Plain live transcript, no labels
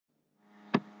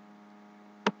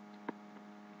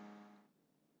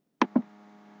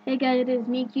Hey guys, it is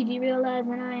me, QG Realize,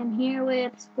 and I am here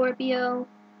with Scorpio.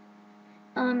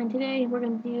 And today we're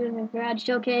going to do a garage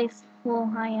showcase.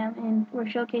 Well, I am, and we're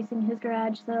showcasing his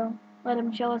garage, so let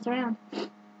him show us around.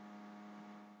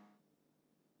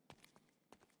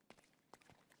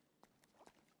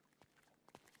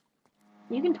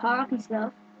 You can talk and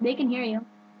stuff. They can hear you.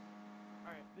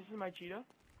 Alright, this is my cheetah.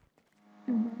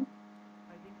 Mm-hmm.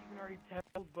 I think you can already tell,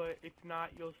 but if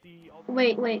not, you'll see all the...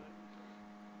 Wait.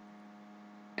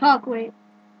 Talk, wait.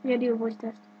 We gotta do a voice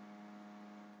test.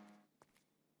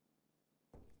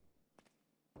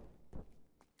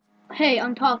 Hey,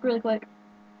 talk really quick.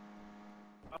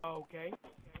 Okay.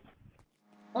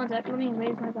 One sec, let me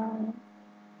raise my volume.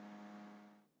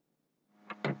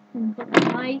 And put the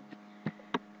mic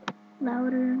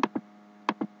louder.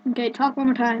 Okay, talk one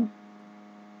more time.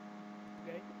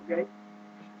 Okay.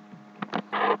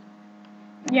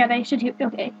 Yeah, they should hear.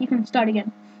 Okay, you can start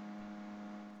again.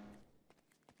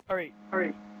 Alright.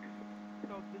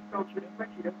 So this is my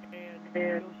cheetah,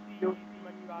 and you'll see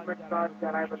my spots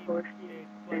that I have a push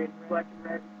in black and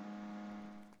red.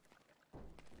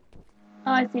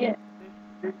 Oh, I see it.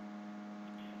 This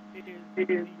it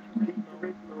is the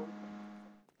Turismo.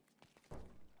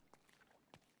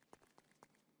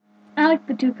 I like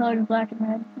the two colors, black and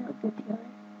red. They look good together.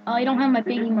 Oh, you don't have my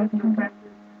thingy moving.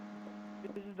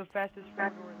 This is the fastest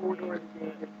four-door in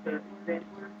the game.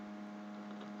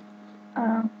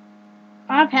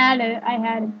 I've had it. I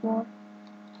had it before.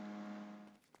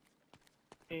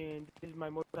 And this is my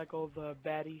motorcycle, the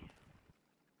Baddie.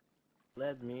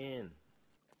 Let me in.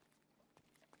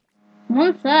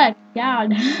 One sec,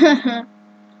 God.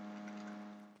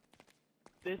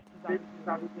 This is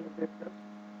obviously a Vista.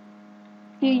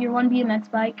 See, your one BMX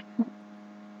bike.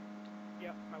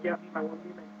 Yep, my one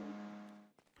BMX.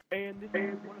 And this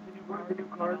is one of the new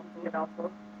cars in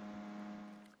Alpha.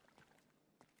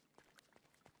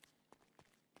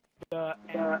 The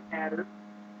Adder.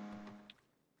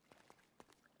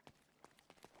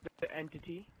 The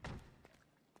Entity.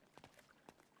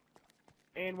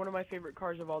 And one of my favorite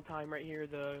cars of all time right here,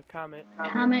 the Comet.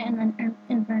 Comet and then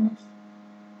Infernus.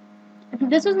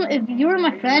 If you were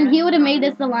my friend, he would have made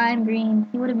this the lime green.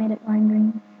 He would have made it lime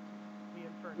green.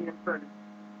 The Infernus.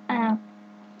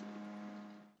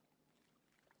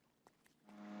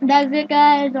 That's it,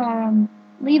 guys.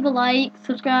 Leave a like,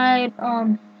 subscribe,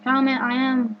 comment. I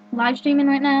am live streaming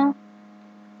right now.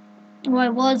 Well, I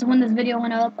was when this video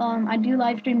went up. I do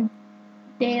live stream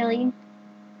daily.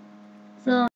 So